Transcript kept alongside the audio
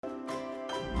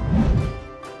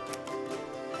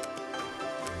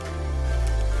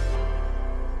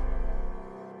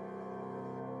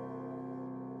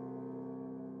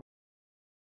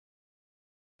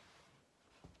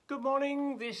Good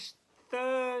morning, this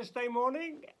Thursday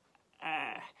morning.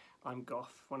 I'm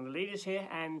Goff, one of the leaders here,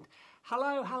 and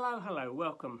hello,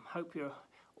 welcome. Hope you're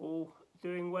all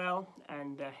doing well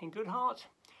and in good heart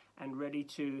and ready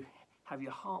to have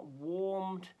your heart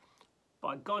warmed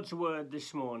by God's word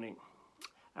this morning.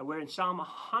 We're in Psalm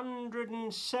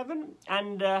 107,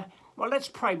 and well, let's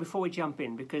pray before we jump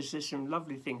in, because there's some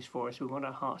lovely things for us. We want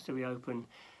our hearts to be open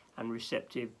and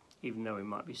receptive, even though we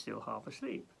might be still half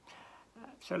asleep.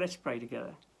 So let's pray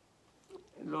together.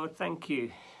 Lord, thank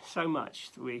you so much.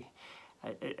 We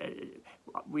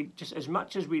just, as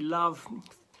much as we love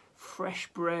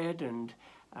fresh bread and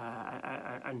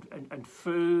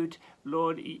food,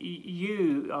 Lord,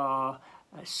 you are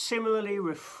similarly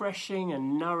refreshing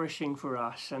and nourishing for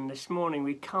us. And this morning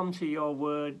we come to your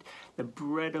word, the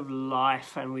bread of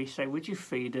life, and we say, would you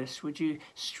feed us? Would you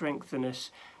strengthen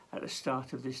us at the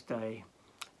start of this day?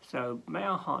 So may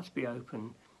our hearts be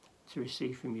open to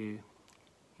receive from you,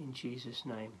 in Jesus'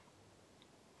 name.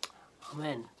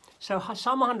 Amen. So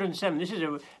Psalm 107, this is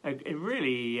a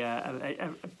really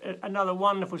another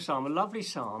wonderful psalm, a lovely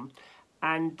psalm,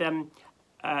 and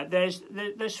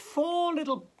there's four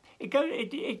little.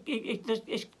 It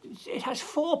has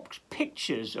four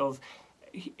pictures of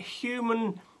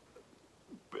human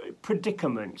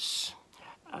predicaments,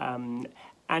 but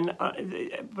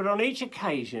on each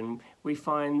occasion we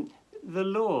find the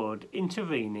Lord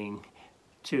intervening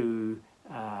to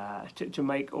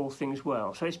make all things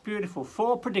well. So it's beautiful.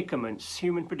 Four predicaments,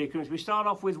 human predicaments. We start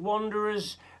off with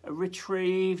wanderers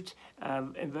retrieved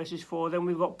in verses 4. Then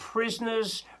we've got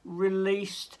prisoners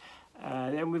released.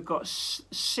 Then we've got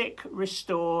sick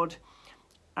restored.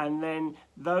 And then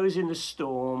those in the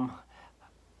storm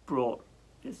brought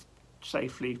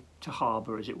safely to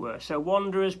harbour, as it were. So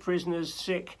wanderers, prisoners,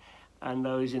 sick, and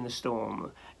those in the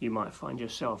storm. You might find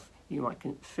yourself, you might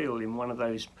feel in one of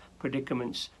those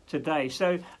predicaments today.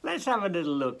 So let's have a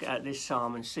little look at this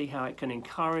psalm and see how it can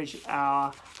encourage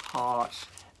our hearts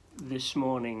this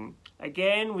morning.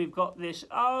 Again, we've got this,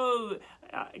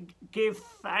 give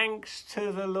thanks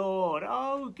to the Lord.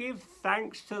 Oh, give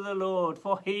thanks to the Lord,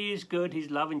 for he is good, his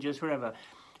love endures forever.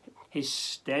 His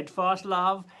steadfast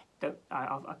love.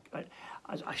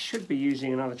 I should be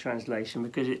using another translation,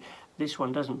 because this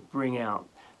one doesn't bring out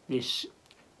this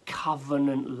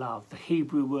covenant love, the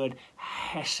Hebrew word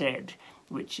hesed,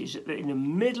 which is in the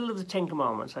middle of the Ten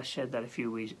Commandments. I shared that a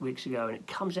few weeks ago, and it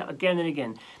comes out again and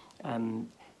again. The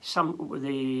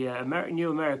New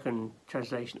American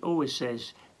translation always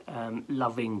says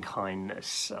loving kindness.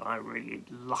 So I really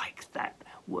like that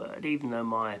word, even though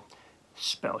my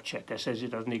spell checker says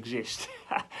it doesn't exist.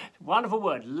 Wonderful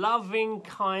word, loving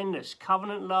kindness,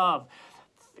 covenant love.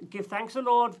 Give thanks to the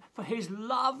Lord, for his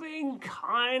loving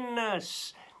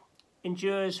kindness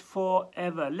endures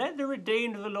forever. Let the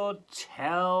redeemed of the Lord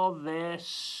tell their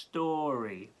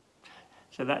story.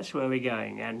 So that's where we're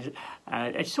going, and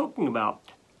it's talking about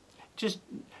just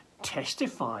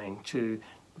testifying to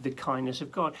the kindness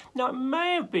of God. Now, it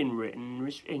may have been written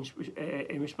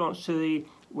in response to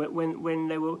when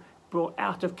they were brought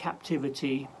out of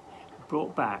captivity,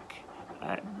 brought back.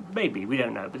 Maybe, we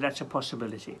don't know, but that's a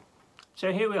possibility.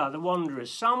 So here we are, the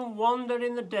wanderers. Some wandered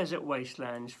in the desert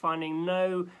wastelands, finding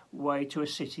no way to a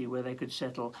city where they could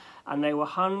settle. And they were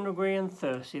hungry and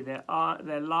thirsty, their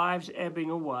lives ebbing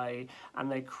away.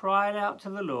 And they cried out to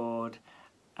the Lord,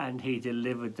 and he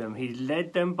delivered them. He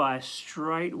led them by a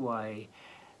straight way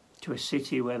to a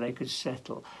city where they could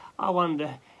settle. I wonder,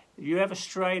 have you ever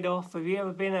strayed off? Have you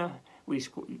ever been we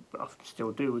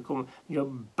still do, we call them, you're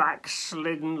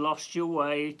backslidden, lost your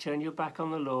way, turned your back on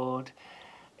the Lord.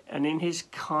 And in his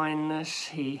kindness,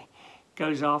 he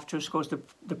goes after us. Of course,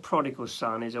 the prodigal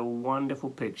son is a wonderful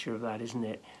picture of that, isn't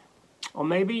it? Or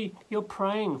maybe you're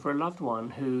praying for a loved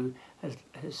one who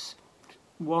has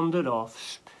wandered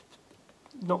off,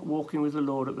 not walking with the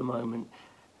Lord at the moment.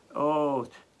 Oh,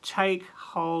 take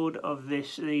hold of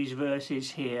these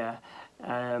verses here.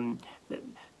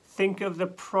 Think of the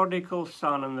prodigal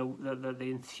son and the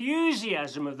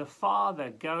enthusiasm of the father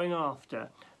going after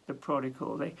the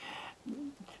prodigal.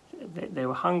 They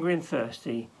were hungry and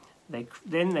thirsty.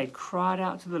 Then they cried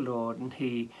out to the Lord, and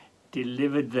he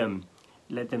delivered them,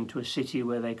 led them to a city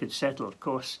where they could settle. Of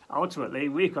course, ultimately,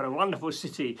 we've got a wonderful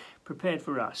city prepared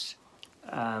for us.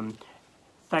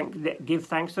 Give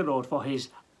thanks to the Lord for his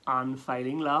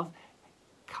unfailing love,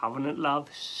 covenant love,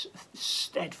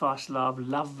 steadfast love,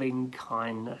 loving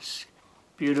kindness.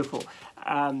 Beautiful.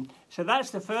 So that's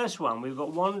the first one. We've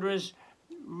got wanderers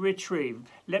retrieved.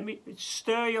 Let me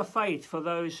stir your faith for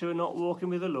those who are not walking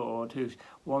with the Lord, who've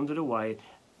wandered away.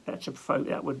 It's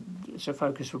a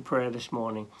focus for prayer this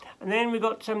morning. And then we've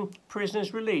got some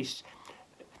prisoners released.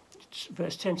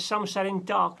 Verse 10, some sat in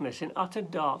darkness, in utter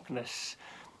darkness,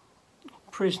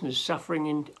 prisoners suffering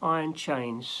in iron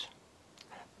chains.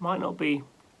 Might not be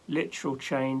literal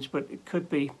chains, but it could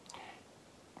be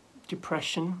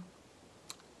depression,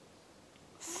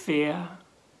 fear.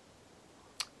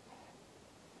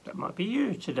 That might be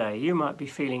you today. You might be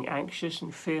feeling anxious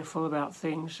and fearful about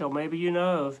things, or maybe you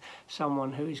know of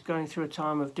someone who is going through a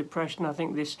time of depression. I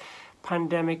think this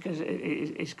pandemic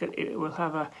it will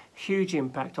have a huge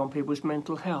impact on people's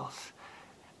mental health.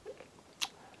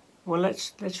 Well,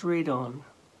 let's read on.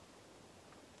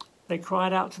 They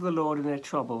cried out to the Lord in their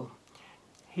trouble.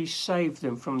 He saved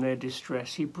them from their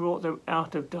distress. He brought them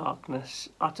out of darkness,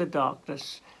 utter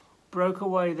darkness, broke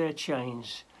away their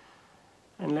chains,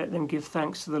 and let them give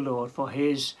thanks to the Lord for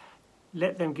his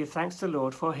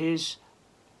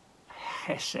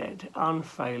hesed,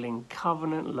 unfailing,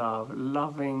 covenant love,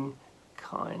 loving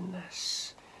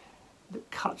kindness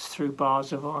that cuts through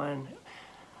bars of iron.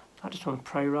 I just want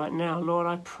to pray right now. Lord,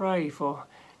 I pray for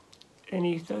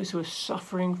any of those who are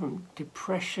suffering from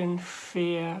depression,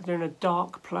 fear. They're in a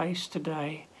dark place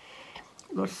today.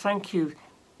 Lord, thank you.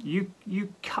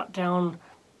 You cut down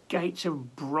gates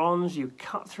of bronze. You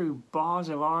cut through bars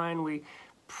of iron. We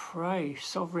pray,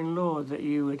 Sovereign Lord, that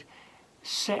you would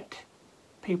set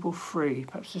people free.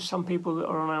 Perhaps there's some people that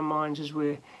are on our minds as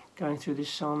we're going through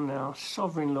this psalm now.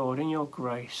 Sovereign Lord, in your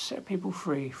grace, set people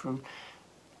free from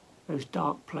those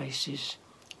dark places.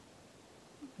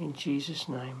 In Jesus'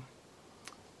 name.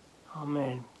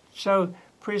 Amen. So,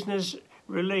 prisoners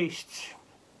released.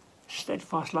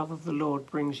 Steadfast love of the Lord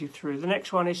brings you through. The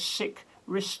next one is sick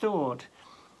restored.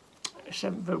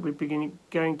 Seventh, we're beginning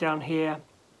going down here.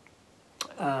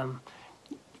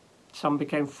 Some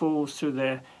became fools through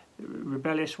their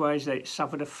rebellious ways. They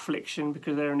suffered affliction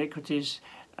because of their iniquities.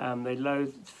 They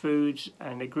loathed foods,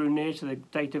 and they grew near to the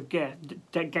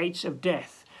gates of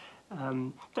death.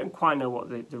 Don't quite know what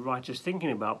the writer's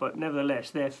thinking about, but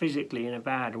nevertheless, they're physically in a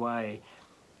bad way.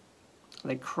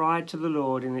 They cried to the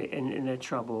Lord in their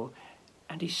trouble,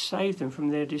 and he saved them from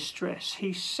their distress.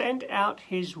 He sent out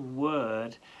his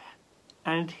word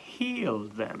and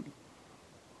healed them.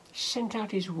 He sent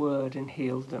out his word and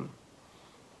healed them.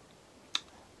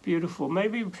 Beautiful.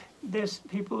 Maybe there's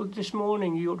people this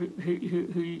morning who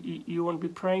you want to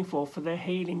be praying for their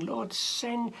healing. Lord,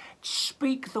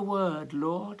 speak the word,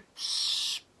 Lord.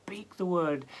 Speak the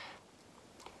word.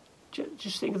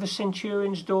 Just think of the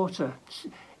centurion's daughter.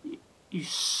 You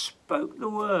spoke the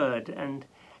word, and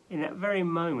in that very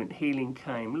moment, healing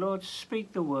came. Lord,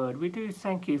 speak the word. We do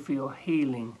thank you for your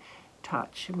healing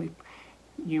touch. And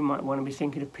you might want to be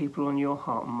thinking of people on your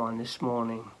heart and mind this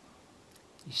morning.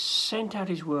 He sent out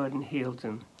his word and healed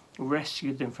them,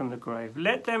 rescued them from the grave.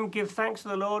 Let them give thanks to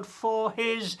the Lord for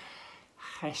his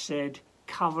hesed,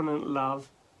 covenant love,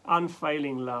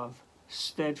 unfailing love,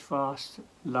 steadfast,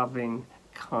 loving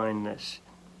kindness.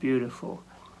 Beautiful.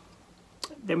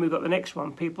 Then we've got the next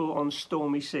one, people on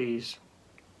stormy seas.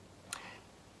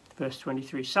 Verse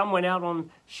 23, some went out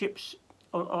on ships,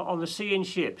 on the sea in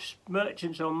ships,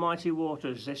 merchants on mighty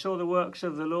waters. They saw the works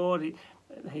of the Lord,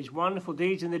 his wonderful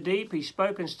deeds in the deep. He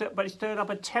spoke but he stirred up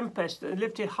a tempest and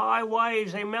lifted high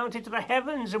waves. They mounted to the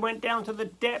heavens and went down to the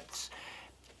depths.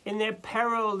 In their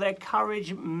peril, their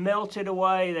courage melted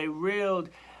away. They reeled.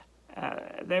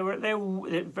 They were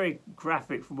very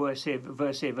graphic from verse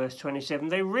 27.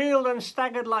 They reeled and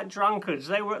staggered like drunkards.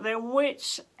 They were at their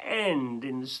wits' end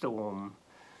in the storm.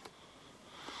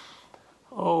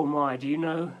 Oh my, do you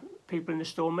know people in the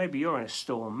storm? Maybe you're in a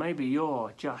storm. Maybe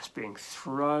you're just being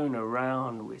thrown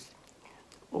around with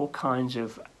all kinds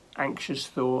of anxious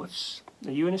thoughts.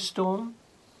 Are you in a storm?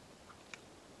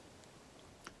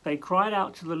 They cried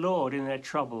out to the Lord in their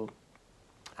trouble,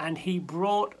 and he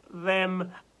brought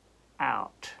them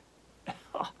out.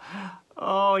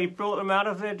 Oh, he brought them out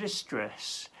of their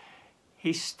distress.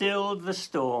 He stilled the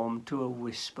storm to a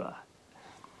whisper.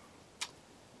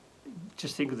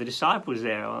 Just think of the disciples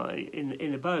there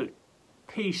in the boat.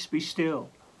 Peace, be still.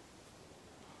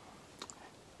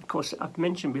 Of course, I've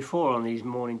mentioned before on these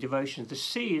morning devotions, the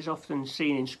sea is often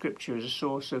seen in Scripture as a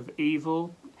source of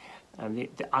evil, and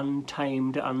the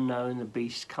untamed, unknown, the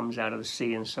beast comes out of the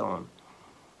sea and so on.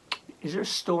 Is there a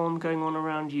storm going on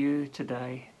around you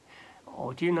today?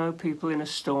 Or do you know people in a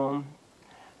storm?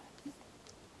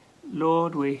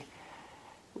 Lord, we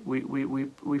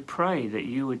pray that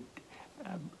you would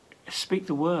speak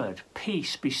the word.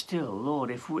 Peace, be still.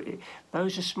 Lord,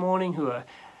 those this morning who are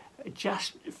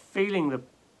just feeling the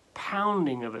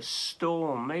pounding of a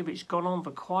storm, maybe it's gone on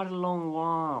for quite a long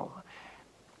while.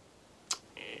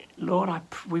 Lord,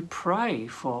 we pray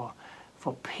for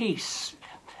peace.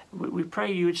 We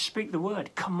pray you would speak the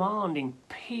word, commanding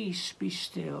peace be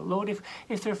still. Lord, if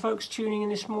there are folks tuning in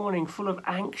this morning full of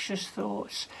anxious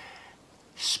thoughts,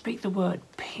 speak the word,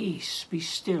 peace be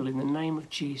still in the name of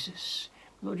Jesus.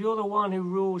 Lord, you're the one who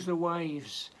rules the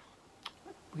waves.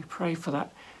 We pray for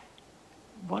that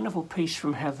wonderful peace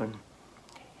from heaven.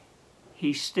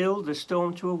 He stilled the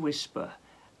storm to a whisper.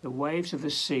 The waves of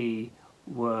the sea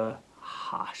were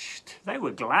hushed. They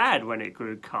were glad when it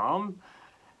grew calm,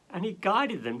 and he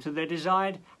guided them to their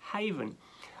desired haven.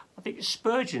 I think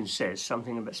Spurgeon says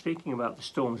something about, speaking about the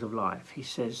storms of life. He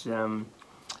says,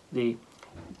 the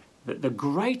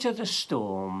greater the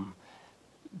storm,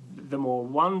 the more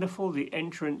wonderful the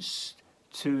entrance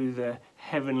to the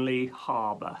heavenly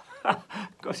harbour.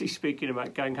 Because he's speaking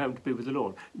about going home to be with the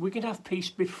Lord. We can have peace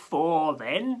before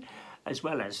then, as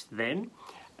well as then.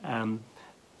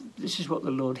 This is what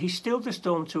the Lord, he stilled the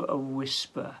storm to a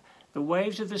whisper. The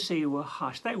waves of the sea were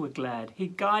hushed. They were glad. He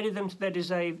guided them to their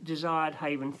desired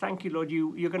haven. Thank you, Lord.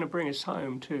 You're going to bring us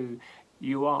home too.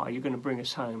 You are. You're going to bring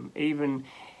us home. Even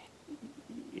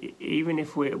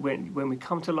if when we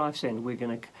come to life's end, you're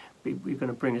going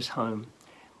to bring us home.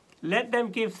 Let them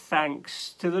give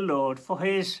thanks to the Lord for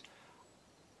his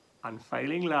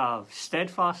unfailing love,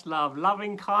 steadfast love,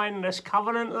 loving kindness,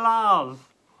 covenant love,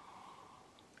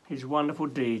 his wonderful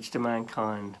deeds to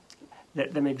mankind.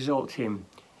 Let them exalt him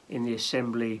in the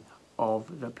assembly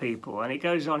of the people. And it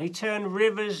goes on, he turned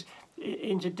rivers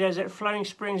into desert, flowing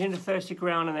springs into thirsty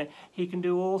ground, and he can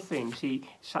do all things.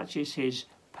 Such is his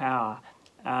power.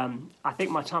 I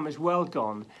think my time is well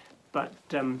gone, but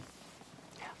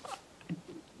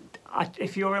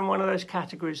if you're in one of those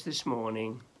categories this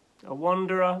morning, a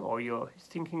wanderer, or you're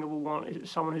thinking of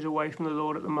someone who's away from the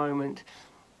Lord at the moment,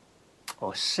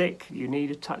 or sick, you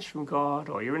need a touch from God,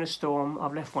 or you're in a storm.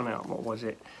 I've left one out. What was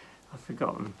it? I've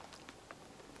forgotten.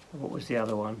 What was the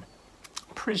other one?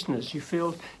 Prisoners. You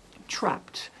feel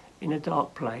trapped in a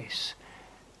dark place.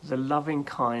 The loving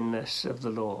kindness of the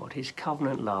Lord, his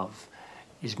covenant love,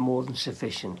 is more than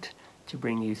sufficient to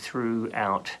bring you through,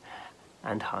 out,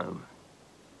 and home.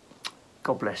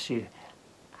 God bless you.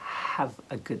 Have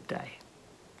a good day.